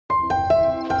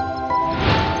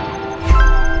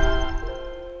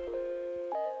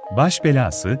Baş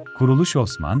Belası, Kuruluş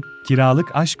Osman,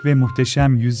 Kiralık Aşk ve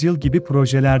Muhteşem Yüzyıl gibi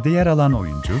projelerde yer alan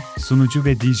oyuncu, sunucu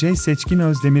ve DJ Seçkin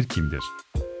Özdemir kimdir?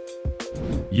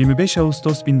 25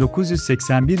 Ağustos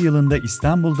 1981 yılında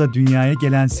İstanbul'da dünyaya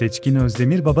gelen Seçkin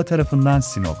Özdemir baba tarafından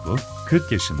Sinoplu,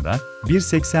 40 yaşında,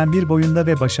 1,81 boyunda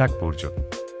ve Başak Burcu.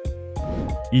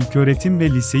 İlköğretim ve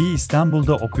liseyi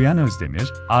İstanbul'da okuyan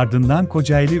Özdemir, ardından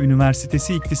Kocaeli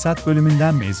Üniversitesi İktisat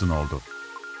bölümünden mezun oldu.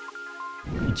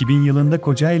 2000 yılında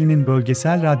Kocaeli'nin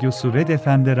bölgesel radyosu Red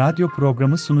FM'de radyo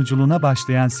programı sunuculuğuna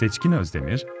başlayan Seçkin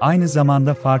Özdemir, aynı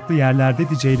zamanda farklı yerlerde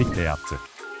DJ'lik de yaptı.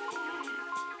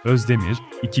 Özdemir,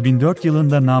 2004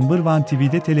 yılında Number One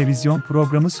TV'de televizyon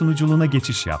programı sunuculuğuna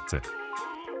geçiş yaptı.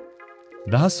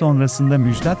 Daha sonrasında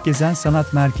Müjdat Gezen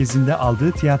Sanat Merkezi'nde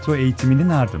aldığı tiyatro eğitiminin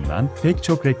ardından pek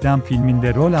çok reklam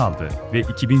filminde rol aldı ve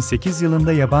 2008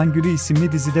 yılında Yaban Gülü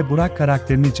isimli dizide Burak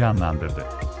karakterini canlandırdı.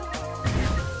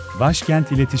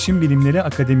 Başkent İletişim Bilimleri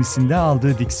Akademisi'nde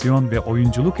aldığı diksiyon ve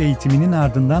oyunculuk eğitiminin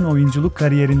ardından oyunculuk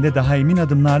kariyerinde daha emin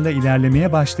adımlarla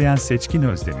ilerlemeye başlayan Seçkin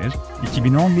Özdemir,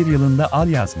 2011 yılında Al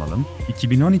Yazmalım,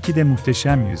 2012'de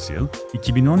Muhteşem Yüzyıl,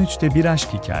 2013'te Bir Aşk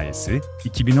Hikayesi,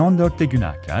 2014'te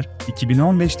Günahkar,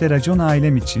 2015'te Racon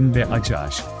Ailem İçin ve Acı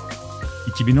Aşk,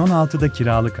 2016'da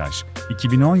Kiralık Aşk,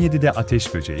 2017'de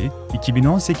Ateşböceği,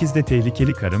 2018'de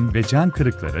Tehlikeli Karım ve Can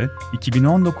Kırıkları,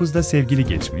 2019'da Sevgili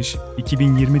Geçmiş,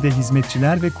 2020'de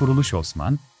Hizmetçiler ve Kuruluş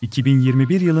Osman,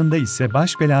 2021 yılında ise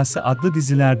Baş Belası adlı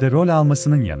dizilerde rol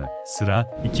almasının yanı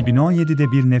sıra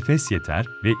 2017'de Bir Nefes Yeter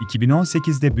ve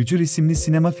 2018'de Bücür isimli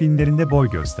sinema filmlerinde boy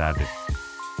gösterdi.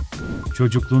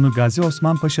 Çocukluğunu Gazi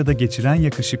Osman Paşa'da geçiren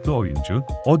yakışıklı oyuncu,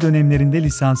 o dönemlerinde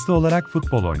lisanslı olarak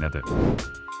futbol oynadı.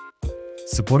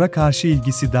 Spora karşı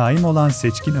ilgisi daim olan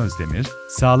Seçkin Özdemir,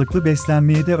 sağlıklı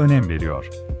beslenmeye de önem veriyor.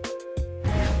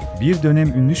 Bir dönem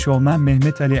ünlü şovmen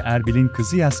Mehmet Ali Erbil'in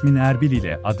kızı Yasmin Erbil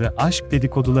ile adı aşk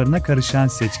dedikodularına karışan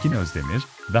Seçkin Özdemir,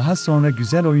 daha sonra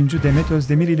güzel oyuncu Demet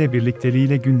Özdemir ile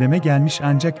birlikteliğiyle gündeme gelmiş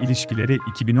ancak ilişkileri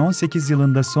 2018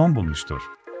 yılında son bulmuştur.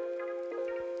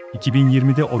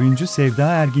 2020'de oyuncu Sevda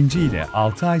Erginci ile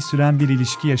 6 ay süren bir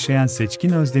ilişki yaşayan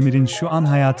Seçkin Özdemir'in şu an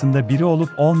hayatında biri olup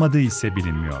olmadığı ise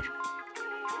bilinmiyor.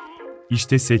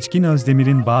 İşte Seçkin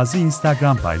Özdemir'in bazı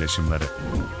Instagram paylaşımları.